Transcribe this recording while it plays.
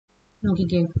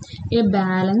നോക്കിക്കേ, A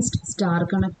balanced star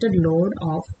connected load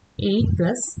of 8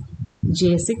 plus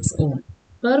J6 ohm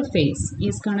per phase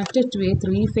is connected to a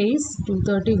 3-phase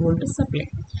 230 volt supply.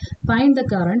 Find the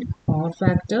current, power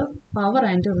factor, power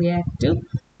and reactive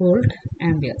volt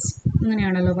amperes.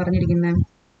 അങ്ങനെയാണല്ലോ പറഞ്ഞിരിക്കുന്നത്.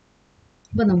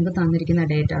 അപ്പോൾ നമുക്ക് തന്നിരിക്കുന്ന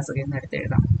datas ഒക്കെ ഒന്ന് എടുത്ത്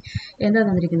എഴുതാം. എന്താ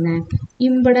തന്നിരിക്കുന്നത്?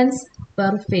 ഇംപെഡൻസ്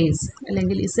പെർ ഫേസ്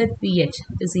അല്ലെങ്കിൽ ZPH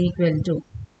is equal to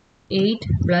 8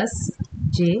 plus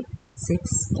J6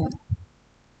 ohm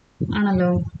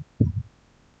ആണല്ലോ.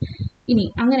 ഇനി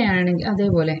അങ്ങനെയാണെങ്കിൽ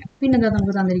അതേപോലെ പിന്നെന്താ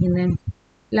നമുക്ക് തന്നിരിക്കുന്നത്?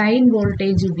 Line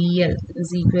voltage VL is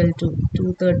equal to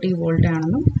 230 volt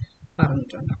ആണെന്നും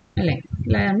പറഞ്ഞിട്ടുണ്ട് അല്ലേ.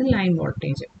 Line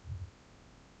voltage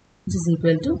is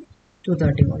equal to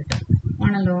 230 volt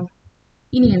ആണല്ലോ.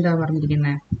 ഇനി എന്താ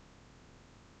പറഞ്ഞിരിക്കുന്നത്?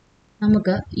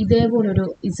 നമുക്ക് ഇതേപോലൊരു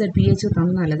ZPH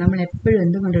തന്നാല് നമ്മൾ എപ്പോഴും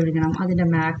എന്ത് കണ്ടുപിടിക്കണം? അതിൻ്റെ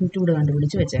മാഗ്നിറ്റ്യൂഡ്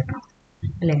കണ്ടുപിടിച്ച് വെച്ചേക്കണം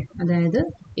അല്ലേ. അതായത്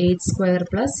 8 square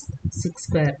plus 6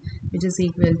 square which is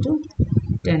equal to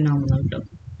 10 ohm എന്ന് കിട്ടും.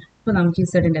 അപ്പോൾ നമുക്ക്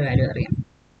ഇസഡിൻ്റെ വാല്യൂ അറിയാം.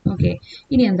 ഓക്കെ,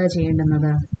 ഇനി എന്താ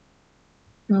ചെയ്യേണ്ടുന്നത്?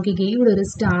 നോക്കിക്കേ, ഇവിടെ ഒരു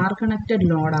സ്റ്റാർ കണക്റ്റഡ്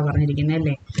ലോഡാണ് പറഞ്ഞിരിക്കുന്നത്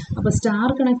അല്ലേ. അപ്പോൾ സ്റ്റാർ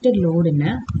കണക്റ്റഡ്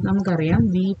ലോഡിന് നമുക്കറിയാം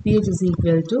VPH is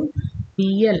equal to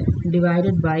PL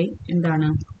divided by എന്താണ്?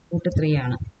 √3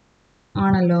 ആണ്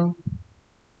ആണല്ലോ.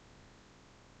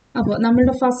 അപ്പോൾ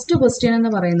നമ്മളുടെ ഫസ്റ്റ് ക്വസ്റ്റ്യൻ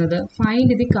എന്ന് പറയുന്നത്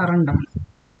ഫൈൻഡ് ദി കറണ്ട് ആണ്.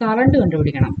 കറണ്ട്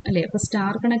കണ്ടുപിടിക്കണം അല്ലേ. അപ്പോൾ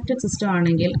സ്റ്റാർ കണക്റ്റഡ് സിസ്റ്റം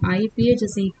ആണെങ്കിൽ IPH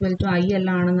is equal to IL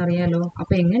ആണെന്ന് അറിയാലോ.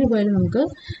 അപ്പോൾ എങ്ങനെ പോയാലും നമുക്ക്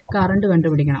കറണ്ട്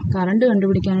കണ്ടുപിടിക്കണം. കറണ്ട്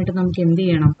കണ്ടുപിടിക്കാനായിട്ട് നമുക്ക് എന്ത്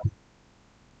ചെയ്യണം?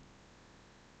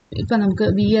 ഇപ്പം നമുക്ക്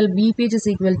VPH is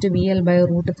equal to VL by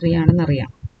 √3 ആണെന്ന് അറിയാം.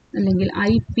 അല്ലെങ്കിൽ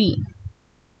IP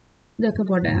ഇതൊക്കെ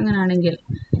പോട്ടെ. അങ്ങനെയാണെങ്കിൽ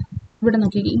ഇവിടെ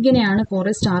നോക്കിക്കേ, ഇങ്ങനെയാണ് four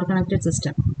A star connected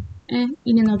system.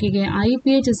 ഇനി നോക്കിക്കേ,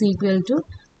 IPH is equal to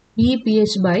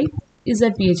VPH by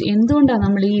ZPH. എന്തുകൊണ്ടാണ്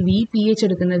നമ്മൾ ഈ VPH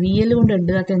എടുക്കുന്നത്? VL കൊണ്ട്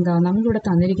എടുക്കാത്ത എന്താണ്? നമുക്കിവിടെ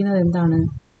തന്നിരിക്കുന്നത് എന്താണ്?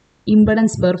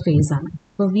 ഇംപെഡൻസ് പെർ ഫേസ് ആണ്.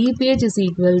 അപ്പോൾ VPH is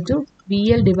equal to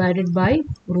VL divided by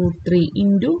 √3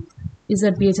 into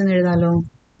ZPH എന്ന് എഴുതാമല്ലോ.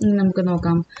 നമുക്ക്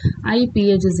നോക്കാം.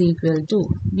 IPH is equal to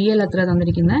VL എത്ര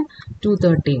തന്നിരിക്കുന്നത്?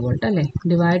 230 വോൾട്ട് അല്ലേ,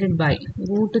 ഡിവൈഡഡ് ബൈ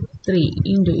 √3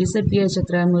 ഇൻറ്റു ZPH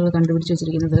എത്ര നമ്മൾ കണ്ടുപിടിച്ച്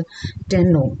വെച്ചിരിക്കുന്നത്? 10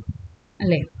 ohm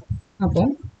അല്ലേ. അപ്പോൾ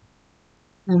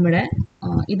നമ്മുടെ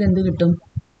ഇതെന്ത് കിട്ടും?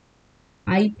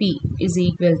 IP is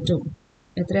equal to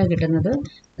എത്രയാണ് കിട്ടുന്നത്?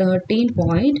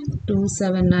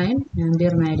 13.279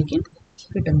 ആംപിയറിനായിരിക്കും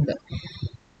കിട്ടുന്നത്.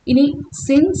 ഇനി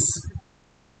since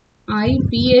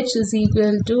IPH is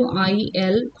equal to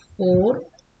IL for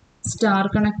star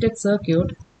connected circuit,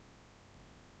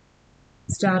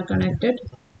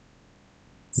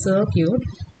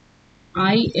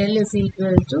 IL is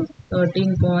equal to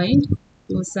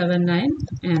 13.279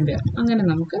 ampere. അങ്ങനെ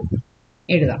നമുക്ക്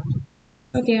എഴുതാം.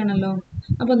 ഓക്കെ ആണല്ലോ.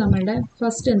 അപ്പോൾ നമ്മളുടെ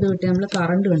ഫസ്റ്റ് എന്ത് കിട്ടി? നമ്മൾ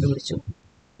കറണ്ട് കണ്ടുപിടിച്ചു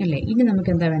അല്ലേ. ഇനി നമുക്ക്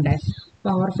എന്താ വേണ്ടേ?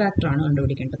 പവർ ഫാക്ടറാണ്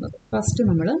കണ്ടുപിടിക്കേണ്ടത്. ഫസ്റ്റ്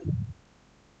നമ്മൾ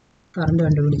കറണ്ട്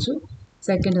കണ്ടുപിടിച്ചു.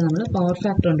 സെക്കൻഡ് നമ്മൾ പവർ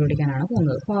ഫാക്ടർ കണ്ടുപിടിക്കാനാണ്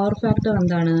പോകുന്നത്. പവർ ഫാക്ടർ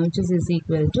എന്താണ്? which is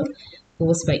equal to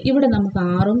cos phi. ഇവിടെ നമുക്ക്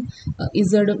ആറും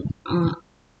ഇസഡും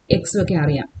എക്സും ഒക്കെ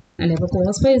അറിയാം അല്ലേ. അപ്പോൾ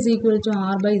cos phi is equal to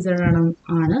R by Z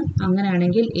ആണ്.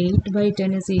 അങ്ങനെയാണെങ്കിൽ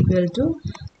 8/10 is equal to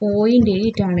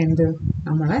 0.8 ആണ് എന്ത്?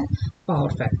 നമ്മളെ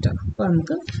പവർ ഫാക്ടർ. അപ്പോൾ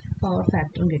നമുക്ക് പവർ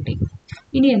ഫാക്ടറും കിട്ടി.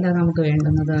 ഇനി എന്താ നമുക്ക്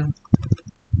വേണ്ടുന്നത്?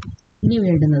 ഇനി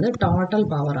വേണ്ടുന്നത് ടോട്ടൽ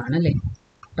പവർ ആണ് അല്ലേ.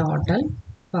 Total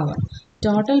power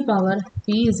P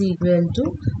is equal to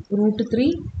 √3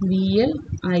 VL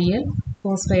IL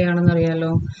cos phi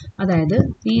ആണെന്നറിയാലോ. അതായത്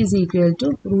P is equal to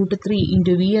 √3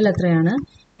 into VL എത്രയാണ്?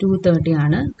 230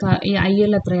 ആണ്.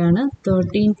 IL എത്രയാണ്?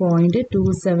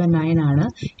 13.279 ആണ്.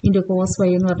 ഇൻറ്റു cos phi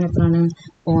എന്ന് പറഞ്ഞാൽ എത്രയാണ്?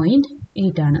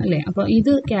 0.8 ആണ് അല്ലേ. അപ്പോൾ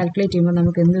ഇത് കാൽക്കുലേറ്റ് ചെയ്യുമ്പോൾ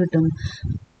നമുക്ക് എന്ത് കിട്ടും?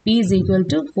 P is equal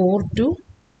to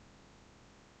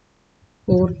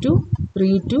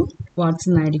 4232 watts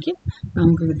എന്നായിരിക്കും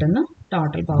നമുക്ക് കിട്ടുന്ന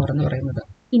ടോട്ടൽ പവർ എന്ന് പറയുന്നത്.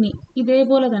 ഇനി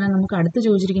ഇതേപോലെ തന്നെ നമുക്ക് അടുത്ത്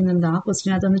ചോദിച്ചിരിക്കുന്നത് എന്താ?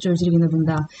 ക്വസ്റ്റിനകത്ത് നിന്ന് ചോദിച്ചിരിക്കുന്നത്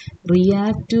എന്താ?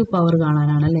 റിയാക്റ്റീവ് പവർ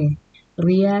കാണാനാണ് അല്ലേ.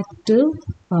 റിയാക്റ്റീവ്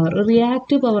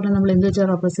പവറിനെ നമ്മൾ എന്ത് വെച്ചാൽ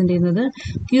റെപ്രസെൻറ്റ് ചെയ്യുന്നത്?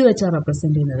 Q വെച്ചാൽ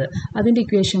റെപ്രസെൻറ്റ് ചെയ്യുന്നത്. അതിൻ്റെ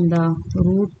ഇക്വേഷൻ എന്താ?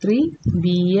 √3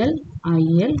 VL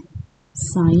IL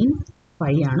sin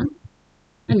phi ആണ്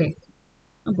അല്ലേ.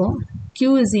 അപ്പോൾ Q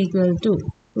is equal to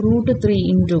 √3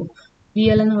 into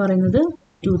VL എന്ന് പറയുന്നത്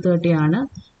 230 ആണ്.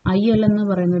 IL എന്ന്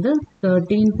പറയുന്നത്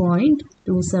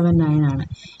 13.279 ആണ്.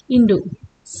 ഇൻറ്റു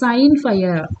സൈൻ ഫൈ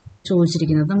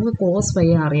ചോദിച്ചിരിക്കുന്നത്. നമുക്ക് കോസ് ഫൈ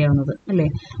അറിയാവുന്നത് അല്ലേ.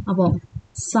 അപ്പോൾ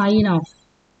സൈൻ ഓഫ്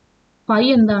ഫൈ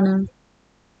എന്താണ്?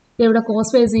 ഇവിടെ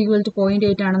cos phi is equal to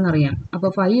 0.8 ആണെന്ന് അറിയാം. അപ്പോൾ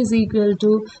phi is equal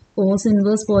to cos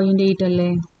inverse 0.8 അല്ലേ.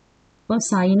 അപ്പോൾ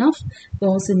സൈൻ ഓഫ്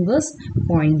കോസ് ഇൻവേഴ്സ്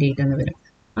 0.8 എന്ന് വരും.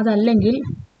 അതല്ലെങ്കിൽ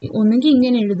ഒന്നുകിൽ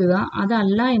ഇങ്ങനെ എഴുതുക,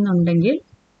 അതല്ല എന്നുണ്ടെങ്കിൽ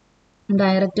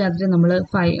ഡയറക്റ്റ് അതിൽ നമ്മൾ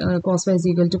cos 5 is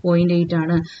equal to 0.8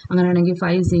 ആണ്, അങ്ങനെയാണെങ്കിൽ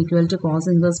 5 is equal to cos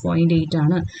inverse 0.8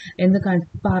 ആണ് എന്ന്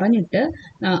പറഞ്ഞിട്ട്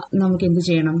നമുക്ക് എന്ത്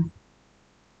ചെയ്യണം?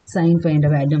 സൈൻ ഫൈൻ്റെ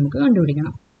വാല്യൂ നമുക്ക്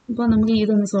കണ്ടുപിടിക്കണം. അപ്പോൾ നമുക്ക്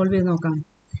ഇതൊന്ന് സോൾവ് ചെയ്ത് നോക്കാം.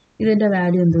 ഇതിൻ്റെ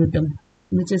വാല്യൂ എന്ത് കിട്ടും?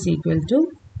 Which is equal to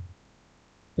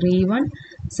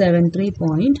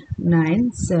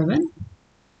 3173.97.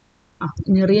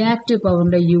 Reactive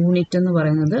പവറിൻ്റെ unit എന്ന്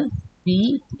പറയുന്നത്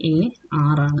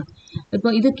VAR ആണ്.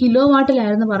 ഇപ്പോൾ ഇത് കിലോ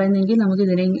വാട്ടിലായിരുന്നു പറയുന്നതെങ്കിൽ നമുക്ക്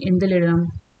ഇതിനെ എന്തിലെഴുതാം?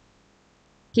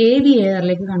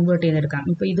 KVARലേക്ക് കൺവേർട്ട് ചെയ്തെടുക്കാം.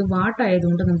 ഇപ്പോൾ ഇത് വാട്ട്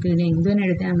ആയതുകൊണ്ട് നമുക്ക് ഇതിനെ എന്തിനെ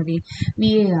എഴുതിയാൽ മതി?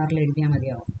 VARൽ എഴുതിയാൽ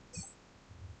മതിയാവും.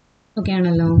 ഓക്കെ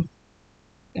ആണല്ലോ.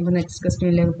 അപ്പോൾ നെക്സ്റ്റ്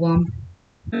ക്വസ്റ്റ്യനിലേക്ക് പോവാം.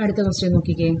 അടുത്ത ക്വസ്റ്റ്യൻ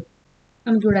നോക്കിക്കേ.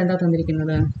 നമുക്കിവിടെ എന്താ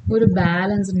തന്നിരിക്കുന്നത്? ഒരു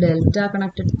balanced delta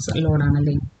connected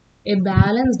ലോഡാണല്ലേ. A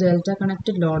balanced delta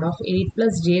connected load of 8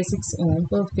 plus J6 ohm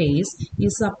per phase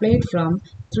is supplied from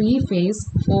 3-phase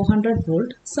 400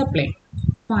 volt supply.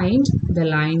 Find the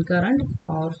line current,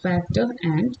 power factor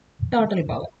and total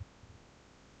power.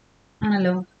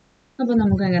 ആണല്ലോ. അപ്പോൾ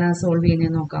നമുക്ക് എങ്ങനെ സോൾവ്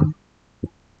ചെയ്യുന്നത് നോക്കാം.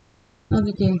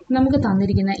 ഓക്കെ, നമുക്ക്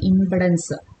തന്നിരിക്കുന്ന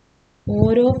impedance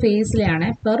ഓരോ ഫേസിലെയാണ്,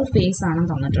 per face ആണ്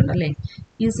തന്നിട്ടുണ്ട് അല്ലേ.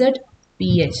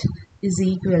 ZPH is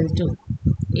equal to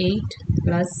 8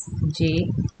 plus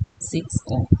J6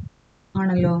 ohm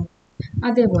ആണല്ലോ.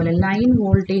 അതേപോലെ line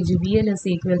voltage VL is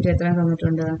equal to എത്ര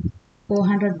തന്നിട്ടുണ്ട്?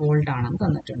 400 വോൾട്ട് ആണെന്ന്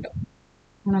തന്നിട്ടുണ്ട്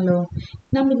ആണല്ലോ.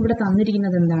 നമുക്കിവിടെ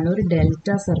തന്നിരിക്കുന്നത് എന്താണ്? ഒരു ഡെൽറ്റ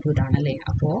സർക്യൂട്ട് ആണല്ലേ.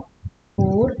 അപ്പോൾ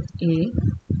four A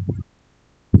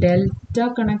delta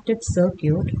connected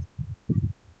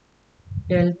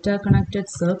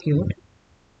circuit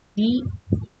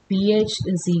VPH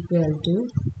is equal to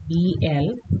VL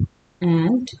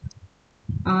and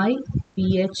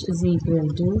IPH is equal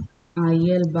to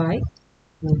IL by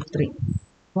 √3.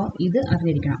 അപ്പോൾ ഇത്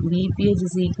അറിഞ്ഞിരിക്കണം. VPH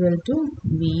is equal to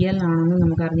VL ആണെന്ന്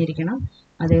നമുക്ക് അറിഞ്ഞിരിക്കണം.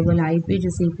 അതേപോലെ IPH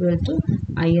is equal to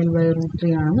IL by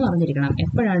 √3 ആണെന്ന് അറിഞ്ഞിരിക്കണം.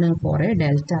 എപ്പോഴാണ്? Four A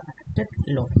delta connected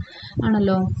load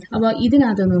ആണല്ലോ. അപ്പോൾ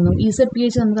ഇതിനകത്ത് നിന്നും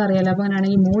ZPH നമുക്ക് അറിയാലോ. അപ്പോൾ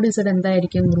അങ്ങനെയാണെങ്കിൽ മോഡ് Z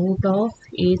എന്തായിരിക്കും?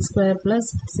 √8² plus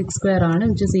 6² ആണ്,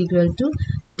 which is equal to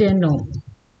 10 ohm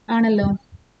ആണല്ലോ.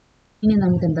 ഇനി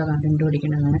നമുക്ക് എന്താ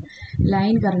കണ്ടുപിടിക്കണമെന്നാണ്?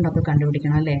 ലൈൻ കറണ്ട് അപ്പോൾ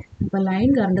കണ്ടുപിടിക്കണം അല്ലേ. അപ്പോൾ ലൈൻ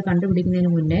കറണ്ട്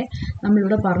കണ്ടുപിടിക്കുന്നതിന് മുന്നേ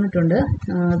നമ്മളിവിടെ പറഞ്ഞിട്ടുണ്ട്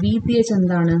VPH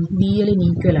എന്താണ്? VLന്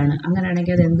ഈക്വൽ ആണ്.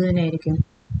 അങ്ങനെയാണെങ്കിൽ അത് എന്ത് തന്നെ ആയിരിക്കും?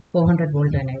 400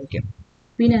 വോൾട്ട് തന്നെ ആയിരിക്കും.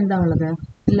 പിന്നെ എന്താ ഉള്ളത്?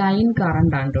 Line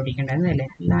current കണ്ടുപിടിക്കേണ്ടതെന്നല്ലേ.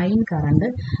 Line current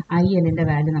ILൻ്റെ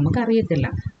value നമുക്ക് അറിയത്തില്ല.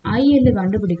 IL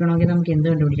കണ്ടുപിടിക്കണമെങ്കിൽ നമുക്ക് എന്ത്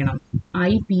കണ്ടുപിടിക്കണം?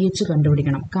 IPH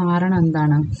കണ്ടുപിടിക്കണം. കാരണം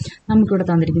എന്താണ്? നമുക്കിവിടെ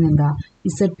തന്നിരിക്കുന്നത് എന്താ?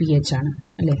 ZPH ആണ്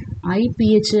അല്ലേ.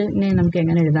 IPHനെ നമുക്ക്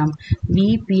എങ്ങനെ എഴുതാം?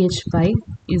 VPH by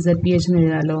ZPH എന്ന്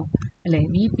എഴുതാമല്ലോ അല്ലേ.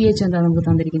 VPH എന്താ നമുക്ക്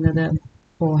തന്നിരിക്കുന്നത്?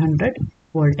 400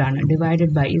 വോൾട്ട് ആണ്.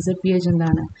 ഡിവൈഡഡ് ബൈ ZPH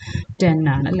എന്താണ്? 10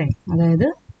 ആണ് അല്ലേ. അതായത്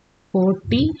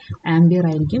 40 ആംപിയർ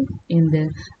ആയിരിക്കും എന്ത്?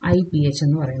 IPH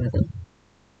എന്ന് പറയുന്നത്.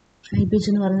 IPH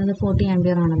എന്ന് പറയുന്നത് 40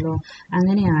 ആംപിയർ ആണല്ലോ.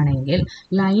 അങ്ങനെയാണെങ്കിൽ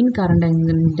ലൈൻ കറണ്ട്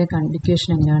എന്നതിൻ്റെ ഇക്വേഷൻ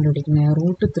എങ്ങനെ കണ്ടുപിടിക്കുന്നത്?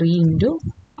 √3 ഇൻറ്റു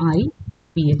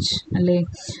IPH അല്ലേ.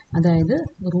 അതായത്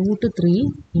 √3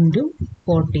 ഇൻറ്റു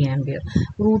 40 ആംപിയർ.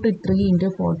 √3 ഇൻറ്റു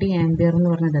 40 ആംപിയർ എന്ന്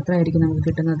പറഞ്ഞത് എത്ര ആയിരിക്കും നമുക്ക്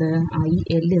കിട്ടുന്നത്?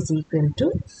 IL is equal to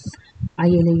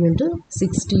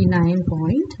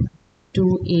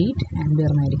 69.28 ampere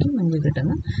എന്നായിരിക്കും നമുക്ക്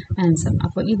കിട്ടുന്ന ആൻസർ.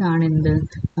 അപ്പോൾ ഇതാണ് എന്ത്?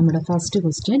 നമ്മുടെ ഫസ്റ്റ്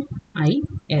ക്വസ്റ്റ്യൻ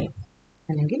IL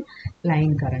അല്ലെങ്കിൽ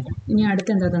ലൈൻ കറണ്ട്. ഇനി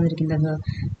അടുത്ത് എന്താ തന്നിരിക്കുന്നത്?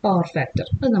 Power factor.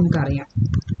 അത് നമുക്കറിയാം.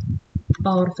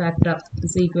 Power factor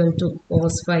is equal to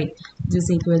cos 5 is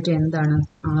equal to എന്താണ്?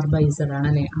 R/Z ആണ്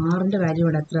അല്ലേ. ആറിൻ്റെ വാല്യൂ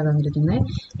ഇവിടെ എത്ര തന്നിരിക്കുന്നത്?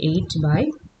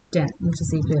 8/10 വിച്ച്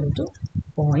ഇസ് ഈക്വൽ ടു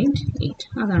 0.8.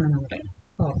 അതാണ് നമ്മുടെ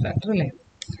പവർ ഫാക്ടർ അല്ലേ.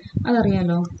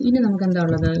 അതറിയാലോ. ഇനി നമുക്ക് എന്താ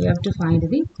ഉള്ളത്? You have to find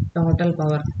the total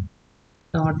power.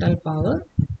 Total power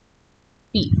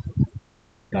P.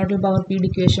 Total power P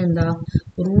equation എന്താ?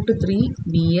 √3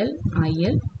 VL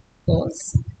IL cos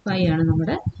 5 ആണ്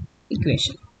നമ്മുടെ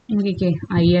ഇക്വേഷൻ. എനിക്ക്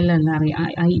IL എന്നറിയാം,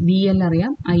 VL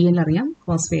അറിയാം, IL അറിയാം,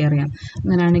 cos 5 അറിയാം.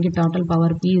 അങ്ങനെയാണെങ്കിൽ total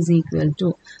power P is equal to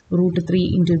 √3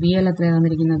 into VL എത്ര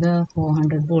തന്നിരിക്കുന്നത്?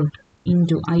 400 വോൾട്ട്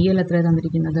ഇൻറ്റു IL എത്ര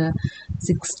തന്നിരിക്കുന്നത്?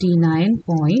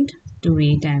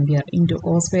 69.28 ആംപിയർ ഇൻറ്റു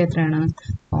cos 5 എത്രയാണ്?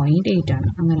 0.8 ആണ്.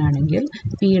 അങ്ങനെയാണെങ്കിൽ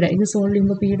പിയുടെ ഇത് സോൾവ്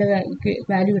ചെയ്യുമ്പോൾ പിയുടെ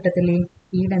വാല്യൂ കിട്ടത്തില്ലേ?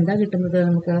 പിയുടെ എന്താ കിട്ടുന്നത്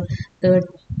നമുക്ക്?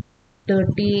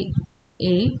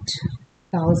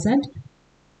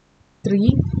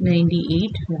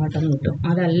 38,398 വാട്ട് എന്ന് കിട്ടും.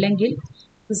 അതല്ലെങ്കിൽ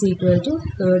is equal to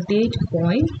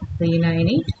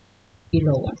 38.398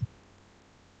 kilo watt.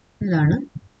 ഇതാണ്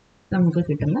നമുക്ക്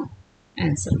കിട്ടുന്ന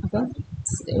ആൻസർ. അപ്പം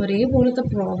ഒരേപോലത്തെ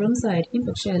പ്രോബ്ലംസ് ആയിരിക്കും,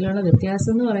 പക്ഷേ അതിലുള്ള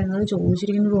വ്യത്യാസം എന്ന് പറയുന്നത്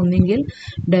ചോദിച്ചിരിക്കുന്നത് ഒന്നെങ്കിൽ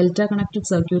ഡെൽറ്റ കണക്റ്റഡ്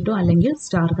സർക്യൂട്ടോ അല്ലെങ്കിൽ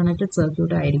സ്റ്റാർ കണക്റ്റഡ്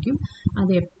സർക്യൂട്ടോ ആയിരിക്കും.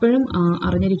 അത് എപ്പോഴും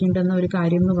അറിഞ്ഞിരിക്കേണ്ടുന്ന ഒരു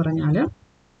കാര്യം എന്ന് പറഞ്ഞാൽ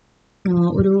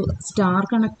ഒരു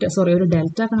ഒരു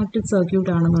ഡെൽറ്റ കണക്റ്റഡ്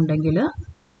സർക്യൂട്ട് ആണെന്നുണ്ടെങ്കിൽ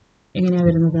എങ്ങനെയാണ്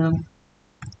വരുന്നത്?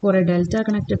 ഫോർ എ ഡെൽറ്റ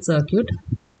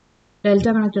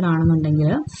കണക്റ്റഡ്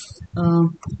ആണെന്നുണ്ടെങ്കിൽ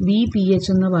വി പി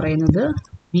എച്ച് എന്ന് പറയുന്നത്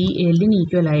വി എല്ലിന്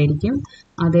ഈക്വൽ ആയിരിക്കും.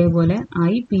 അതേപോലെ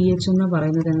ഐ പി എച്ച് എന്ന്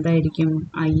പറയുന്നത് എന്തായിരിക്കും?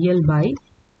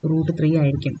 IL/√3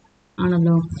 ആയിരിക്കും.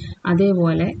 ആണല്ലോ.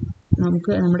 അതേപോലെ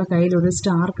നമ്മുടെ കയ്യിൽ ഒരു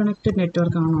സ്റ്റാർ കണക്റ്റഡ്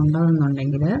നെറ്റ്വർക്ക് ആണ്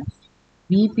ഉണ്ടാകുന്നുണ്ടെങ്കിൽ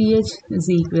V P H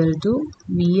is equal to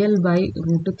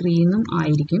VL/√3 എന്നും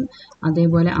ആയിരിക്കും.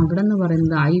 അതേപോലെ അവിടെ നിന്ന്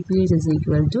പറയുന്നത് I P H is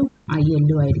equal to IL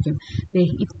ആയിരിക്കും.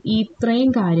 ഇത്രയും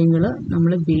കാര്യങ്ങൾ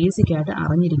നമ്മൾ ബേസിക്കായിട്ട്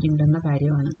അറിഞ്ഞിരിക്കേണ്ടുന്ന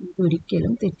കാര്യമാണ്.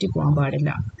 ഒരിക്കലും തെറ്റിപ്പോകാൻ പാടില്ല.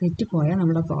 തെറ്റിപ്പോയാൽ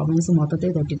നമ്മുടെ പ്രോബ്ലംസ്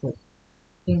മൊത്തത്തിൽ തെറ്റിപ്പോകും.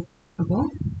 ഓക്കെ, അപ്പോൾ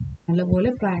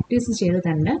നല്ലപോലെ പ്രാക്ടീസ് ചെയ്ത്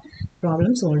തന്നെ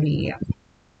പ്രോബ്ലം സോൾവ് ചെയ്യുക.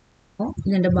 അപ്പോൾ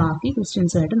ഇതിൻ്റെ ബാക്കി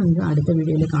ക്വസ്റ്റ്യൻസായിട്ട് നമുക്ക് അടുത്ത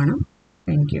വീഡിയോയിൽ കാണാം.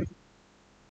 Thank you.